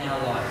in our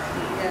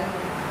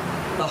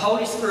life. The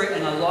Holy Spirit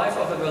in the life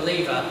of a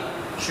believer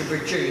should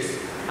produce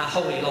a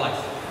holy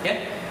life. Yeah?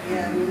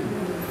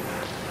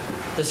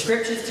 The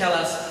scriptures tell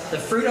us the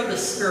fruit of the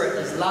Spirit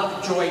is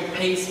love, joy,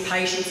 peace,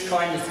 patience,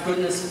 kindness,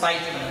 goodness,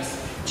 faithfulness,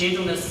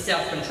 gentleness,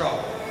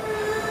 self-control.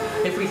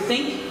 If we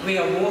think we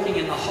are walking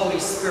in the Holy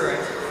Spirit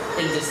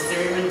in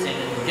discernment and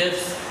in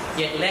gifts,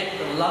 yet lack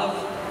the love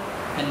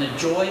and the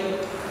joy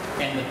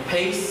and the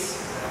peace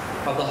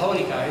of the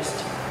Holy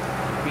Ghost,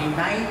 we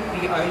may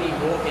be only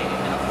walking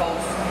in a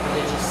false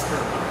religious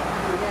spirit.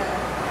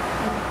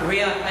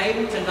 We are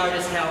able to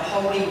notice how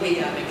holy we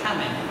are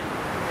becoming,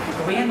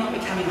 but we are not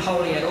becoming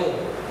holy at all.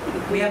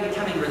 We are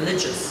becoming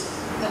religious,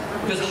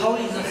 because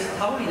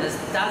holiness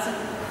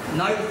doesn't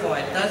notify,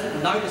 it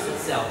doesn't notice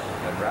itself.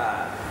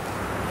 Right.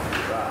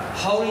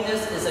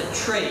 Holiness is a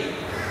tree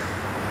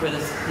with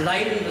it's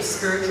laden with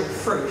spiritual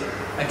fruit,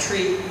 a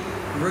tree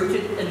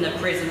rooted in the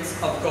presence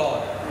of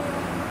God.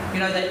 You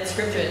know that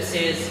scripture, it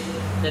says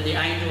that the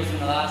angels in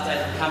the last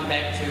days will come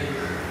back to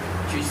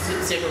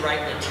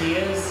separate the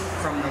tares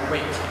from the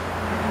wheat,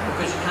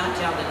 because you can't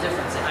tell the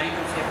difference. The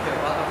angels have to,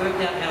 I've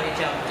worked out how you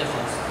tell the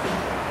difference.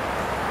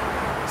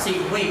 See,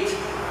 wheat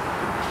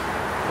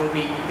will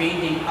be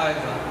bending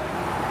over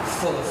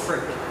full of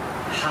fruit,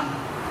 humble,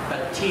 but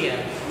a tear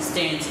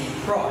stands in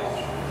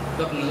pride,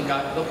 looking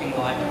like,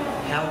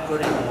 how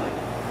good am I?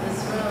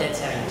 That's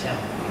how you tell.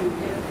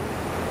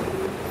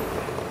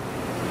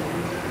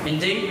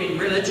 Indeed, when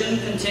religion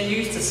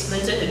continues to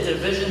splinter into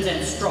divisions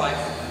and strife,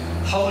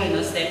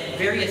 holiness, that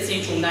very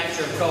essential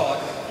nature of God,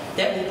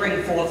 that will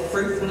bring forth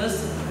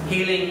fruitfulness,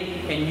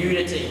 healing and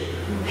unity.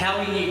 How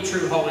we need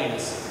true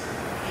holiness.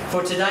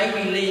 For today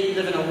we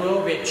live in a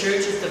world where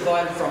church is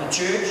divided from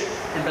church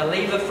and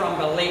believer from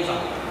believer.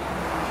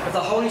 If the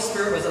Holy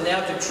Spirit was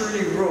allowed to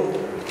truly rule,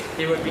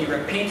 there would be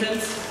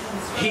repentance,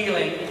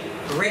 healing,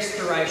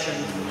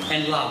 restoration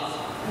and love.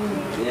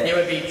 There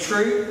would be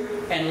true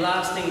and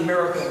lasting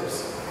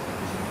miracles.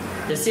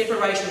 The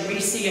separation we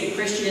see in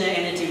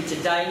Christianity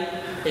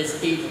today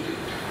is evil.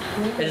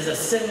 It is a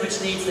sin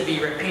which needs to be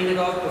repented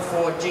of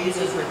before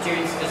Jesus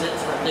returns, because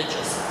it's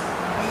religious.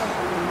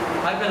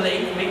 I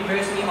believe, me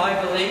personally,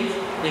 I believe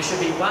there should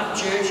be one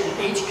church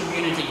in each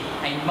community,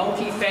 a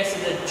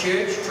multifaceted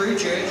church, true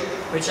church,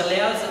 which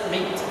allows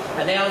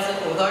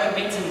it, although it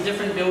meets in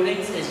different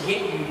buildings, is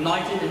yet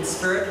united in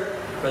spirit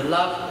with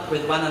love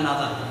with one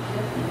another.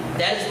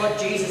 That is what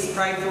Jesus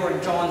prayed for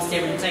in John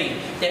 17,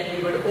 that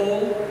we would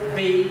all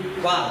be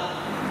one.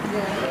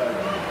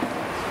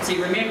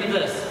 See, remember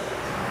this.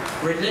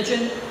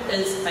 Religion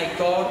is a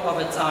god of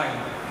its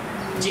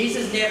own.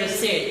 Jesus never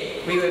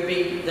said we would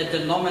be the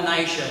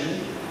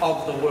denomination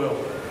of the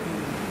world,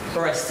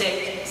 or a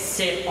sect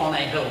set on a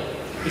hill.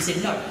 He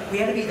said, no,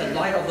 we are to be the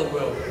light of the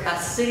world, a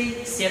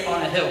city set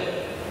on a hill.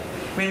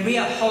 When we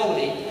are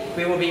holy,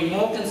 we will be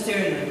more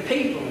concerned with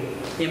people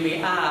than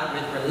we are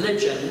with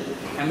religion,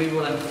 and we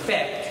will in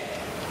fact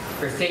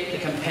reflect the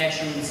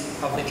compassions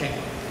of the King.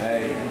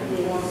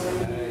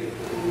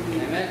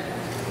 Amen.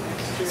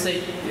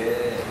 See,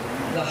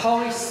 the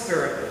Holy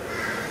Spirit,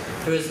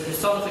 who is the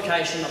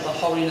personification of the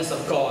holiness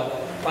of God,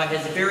 by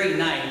his very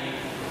name,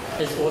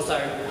 is also our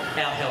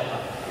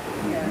helper.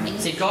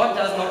 See, God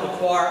does not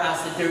require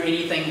us to do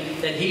anything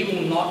that he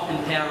will not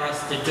empower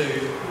us to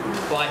do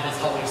by his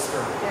Holy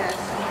Spirit.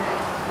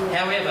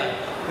 However,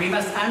 we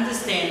must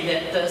understand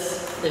that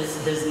this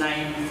is his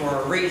name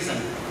for a reason.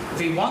 If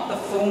we want the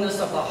fullness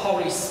of the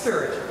Holy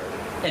Spirit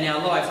in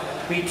our lives,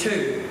 we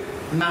too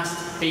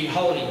must be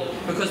holy,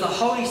 because the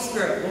Holy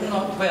Spirit will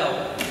not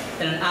dwell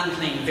in an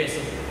unclean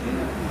vessel.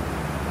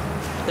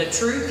 The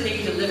true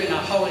key to living a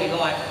holy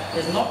life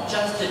is not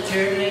just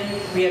determining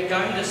we are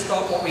going to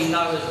stop what we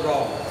know is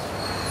wrong,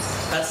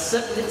 but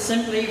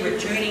simply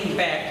returning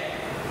back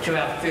to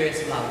our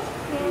first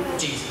love,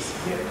 Jesus.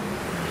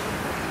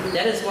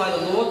 That is why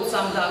the Lord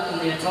summed up in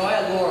the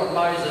entire law of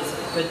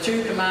Moses with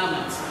 2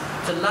 commandments: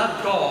 to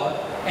love God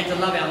and to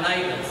love our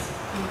neighbours.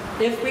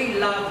 If we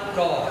love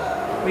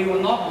God, we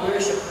will not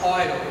worship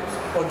idols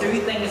or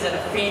do things that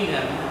offend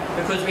him,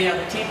 because we are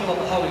the temple of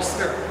the Holy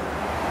Spirit.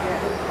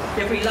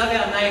 If we love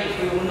our neighbours,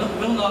 we will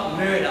not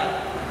murder,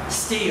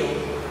 steal,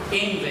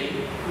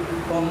 envy,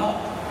 or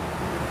mock.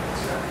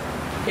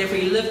 If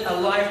we live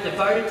a life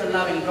devoted to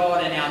loving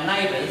God and our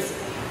neighbours,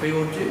 we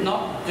will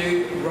not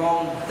do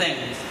wrong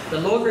things.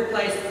 The Lord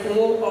replaced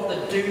all of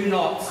the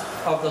do-nots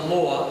of the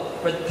law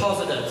with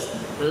positives.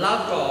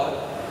 Love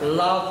God,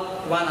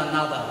 love one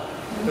another.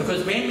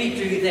 Because when we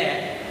do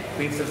that,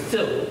 we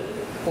fulfill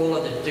all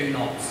of the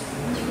do-nots.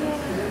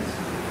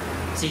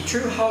 See,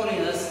 true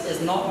holiness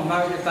is not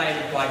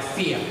motivated by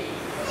fear,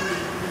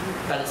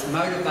 but it's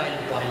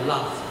motivated by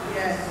love.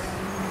 Yes.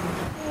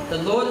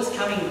 The Lord is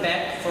coming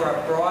back for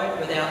a bride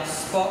without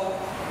spot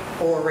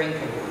or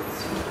wrinkle.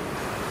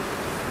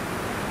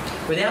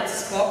 Without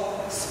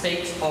spot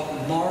speaks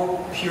of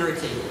moral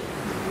purity.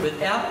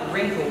 Without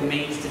wrinkle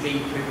means to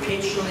be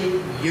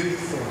perpetually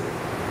youthful.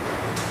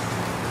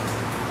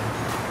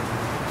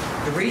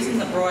 The reason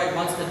the bride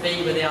wants to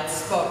be without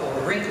spot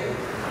or wrinkle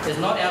is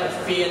not out of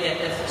fear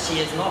that if she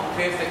is not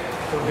perfect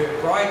for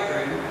her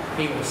bridegroom,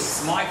 he will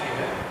smite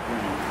her,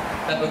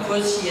 but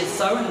because she is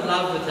so in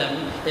love with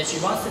him that she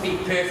wants to be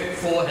perfect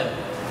for him.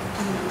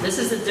 This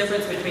is the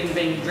difference between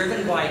being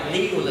driven by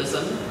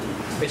legalism,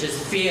 which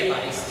is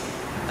fear-based,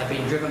 and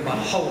being driven by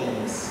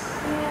holiness.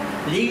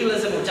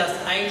 Legalism will just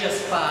age us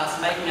fast,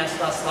 making us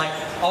just like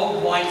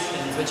old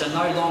wineskins which are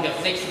no longer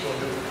flexible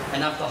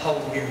enough to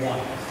hold new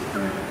wine.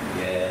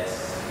 Yes.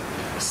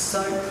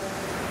 So,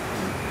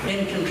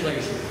 in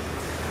conclusion,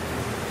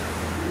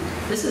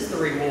 this is the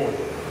reward.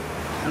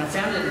 And I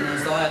found it in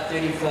Isaiah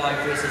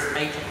 35 verses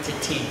 8 to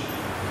 10.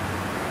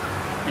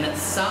 And it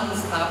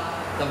sums up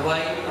the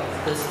way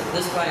of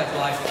this way of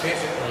life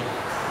perfectly.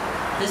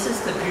 This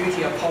is the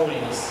beauty of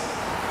holiness.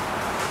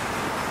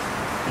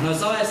 And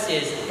Isaiah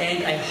says,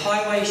 and a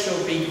highway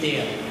shall be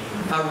there,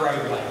 a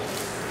roadway.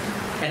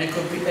 And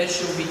it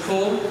shall be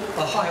called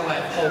the highway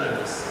of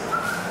holiness.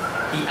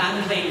 The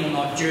unclean will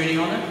not journey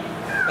on it,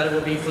 but it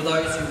will be for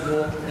those who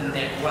walk in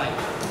that way.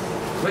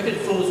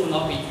 Wicked fools will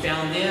not be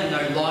found there,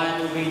 no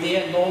lion will be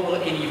there, nor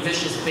will any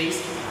vicious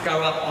beast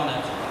go up on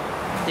it.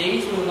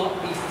 These will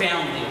not be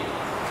found there,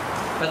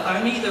 but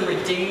only the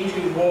redeemed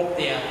who walk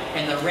there,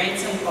 and the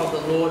ransom of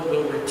the Lord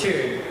will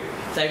return.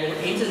 They will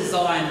enter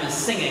Zion with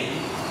singing.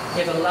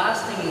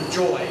 Everlasting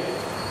joy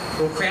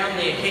will crown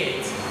their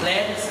heads.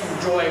 Gladness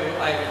and joy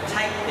will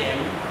overtake them,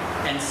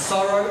 and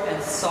sorrow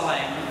and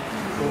sighing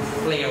will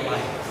flee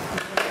away.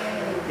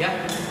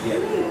 Yeah?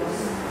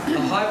 The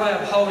highway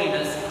of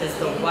holiness is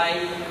the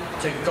way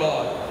to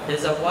God. It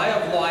is a way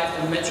of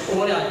life in which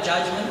all our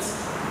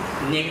judgments,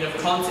 negative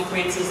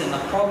consequences, and the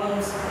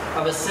problems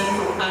of a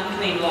sinful,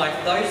 unclean life,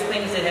 those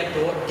things that have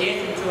brought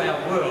death into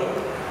our world,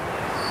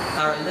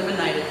 are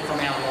eliminated from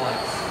our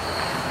lives.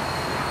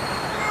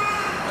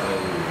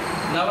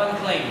 No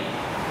unclean,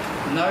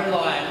 no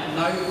lion,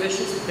 no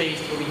vicious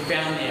beast will be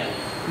found there.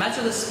 Much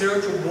of the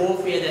spiritual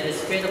warfare that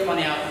is fed upon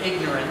our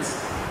ignorance,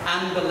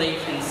 unbelief,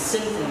 and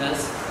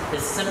sinfulness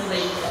is simply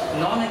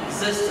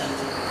non-existent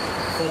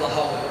for the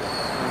holy.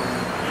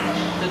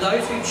 To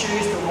those who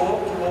choose to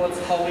walk towards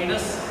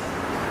holiness,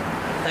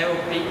 they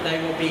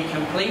will be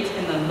complete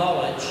in the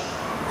knowledge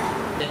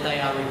that they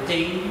are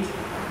redeemed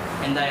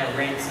and they are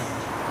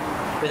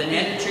ransomed, with an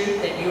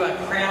attitude that you are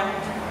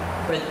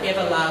crowned with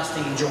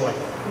everlasting joy.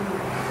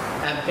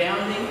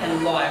 Abounding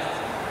in life,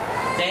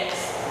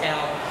 that's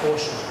our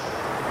portion.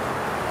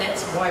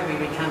 That's why we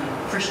become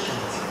Christians.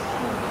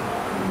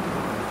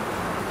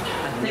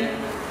 I think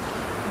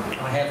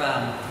I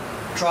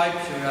have tried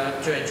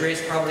to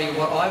address probably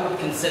what I would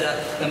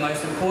consider the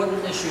most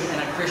important issue in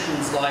a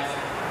Christian's life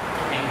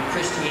and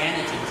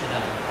Christianity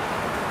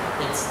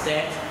today. It's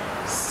that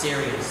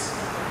serious.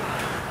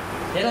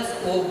 Let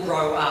us all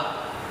grow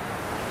up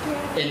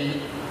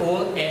in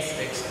all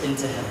aspects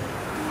into Him.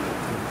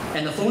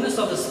 And the fullness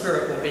of the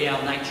Spirit will be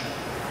our nature.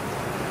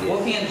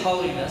 Walking in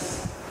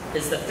holiness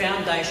is the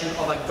foundation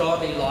of a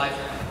godly life,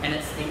 and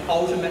it's the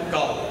ultimate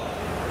goal.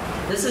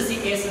 This is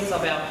the essence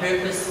of our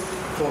purpose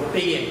for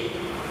being,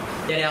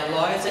 that our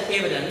lives are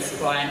evidenced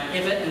by an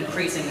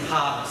ever-increasing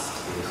harvest.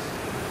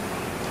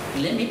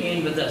 And let me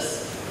end with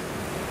this.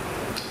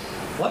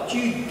 What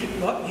you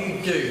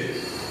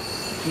do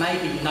may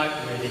be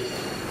noteworthy,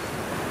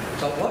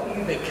 but what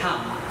you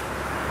become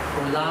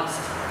will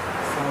last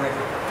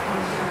forever.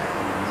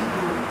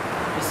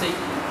 You see,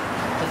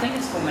 the thing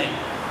is for me,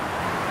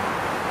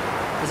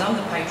 is I'm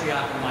the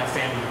patriarch of my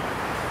family.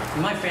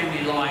 In my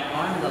family line,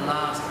 I'm the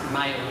last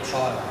male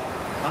child.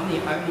 I'm the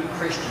only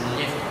Christian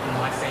left in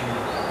my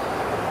family.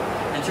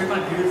 And through my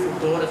beautiful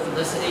daughter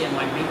Felicity and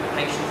my meek,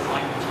 patient,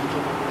 kind,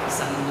 gentle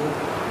son-in-law,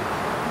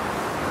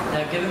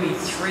 they've given me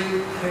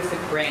 3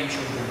 perfect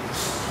grandchildren.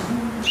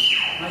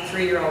 My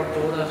 3-year-old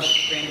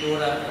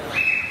granddaughter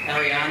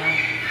Ariana,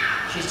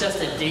 she's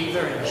just a diva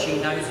and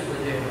she knows it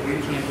with her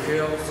beauty and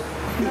curls.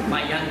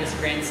 My youngest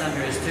grandson,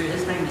 who is 2,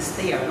 his name is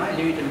Theo, and I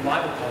learned in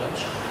Bible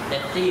college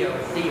that Theo, or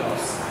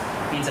Theos,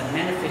 means a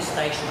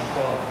manifestation of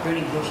God.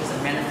 Burning bush is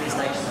a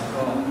manifestation of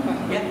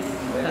God. Yeah?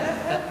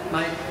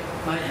 My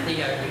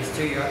Theo, who's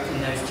 2 year old,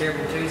 in those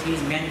terrible 2s,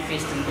 he's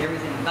manifesting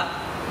everything but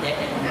that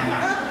at the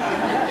moment.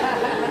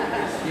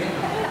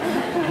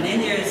 Yeah. And then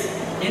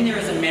there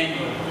is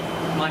Emmanuel,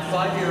 my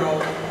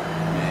 5-year-old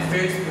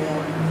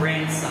firstborn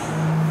grandson.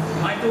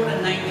 My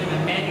daughter named him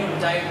Emmanuel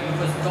David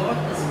because God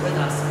is with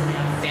us in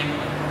our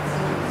family.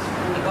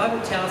 The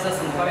Bible tells us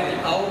in both the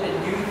Old and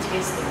New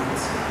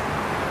Testaments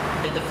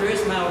that the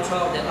first male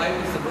child that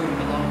opens the womb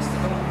belongs to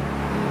God.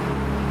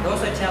 It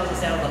also tells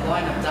us out of the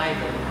line of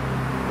David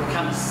will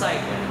come a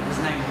Saviour, and his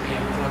name will be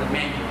called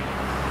Emmanuel.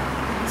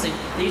 See,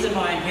 these are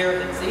my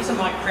inheritance, these are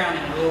my crown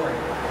and glory.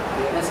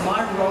 And it's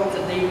my role to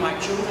leave my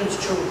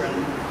children's children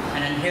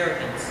an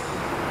inheritance,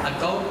 a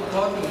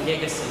godly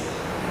legacy.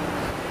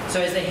 So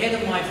as the head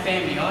of my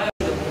family, I have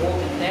to walk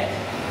in that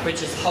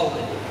which is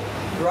holy,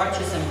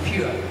 righteous and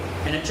pure.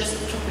 And it just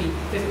took me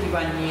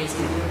 51 years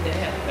to work that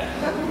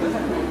out.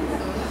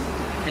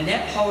 And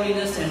that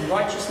holiness and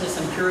righteousness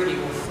and purity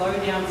will flow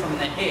down from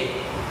the head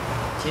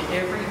to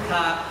every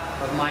part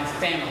of my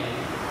family,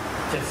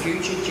 to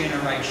future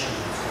generations.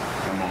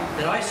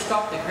 That I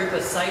stop the grip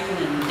of Satan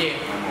and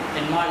death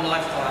in my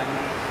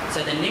lifetime,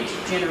 so the next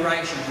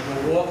generation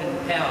will walk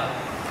in power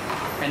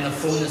and the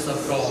fullness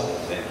of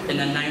God, in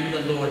the name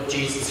of the Lord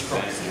Jesus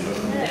Christ.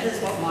 That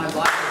is what my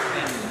life is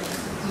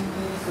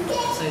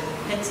about. So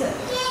that's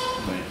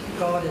it.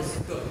 God is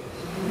good.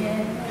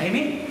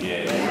 Amen?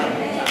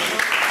 Yeah.